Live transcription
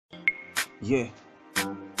Yeah,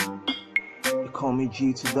 they call me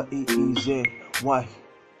G to the E-E-Z. Why?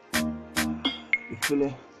 You feel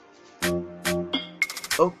it?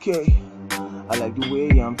 Okay, I like the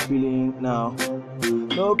way I'm feeling now.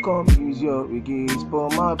 No confuse your regains, for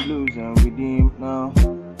my blues and redeem now.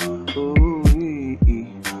 Ooh,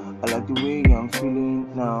 I like the way I'm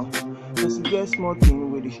feeling now. Just get small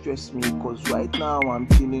thing really stress me, cause right now I'm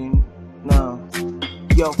chilling now.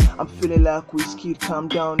 Yo, I'm feeling like whiskey, calm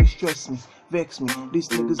down, it stress me, vex me, these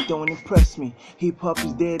niggas don't impress me. Hip hop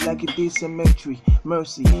is dead like it is cemetery.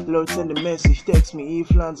 Mercy, Lord send a message, text me.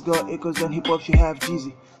 If lands got echoes, then hip hop should have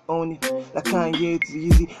Geezy. Own it, like Kanye, it's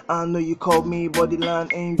easy. I know you called me, but the line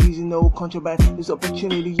ain't easy, no contraband. This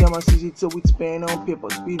opportunity, I'm a seize it, so it's pen on paper.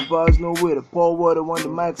 Speed bars, no way to pour water on the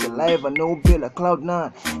mics alive. I know bill, like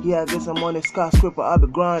Cloud9. Yeah, I guess I'm on a skyscraper, I'll be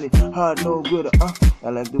grinding. Hard, no good, I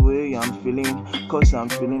like the way I'm feeling, cause I'm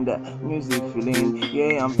feeling that music feeling.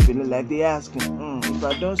 Yeah, I'm feeling like they asking, if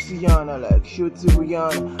I don't see Yana, like shoot to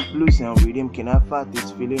Rihanna. Blues and rhythm, can I fight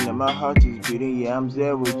this feeling? And my heart is beating, yeah, I'm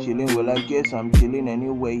zero chilling. Well, I guess I'm chilling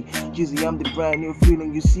anyway. Geezy, I'm the brand new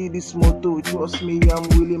feeling. You see this motto, trust me, I'm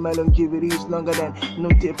willing. My longevity is longer than no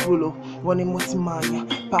tepulo. One Motimaya,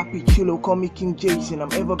 Papi Chulo, call me King Jason,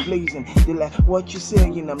 I'm ever blazing. They like, what you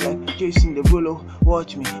saying? I'm like, Jason the Rulo.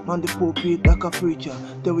 Watch me, on the pulpit like a preacher.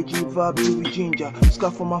 There we give vibe, give we ginger.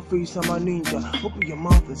 Scarf on my face, I'm a ninja. Open your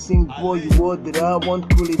mouth and sing, boy, you word that I want,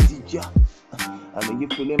 cool it, teacher. I know you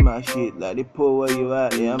feeling my shit, Ladipoe, where you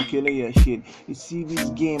at? Yeah, I'm killing your shit. You see this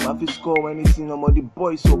game, I feel score anything. I'm on the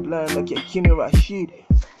boys so blind like you're killing Rashid.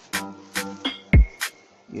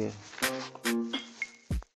 Yeah.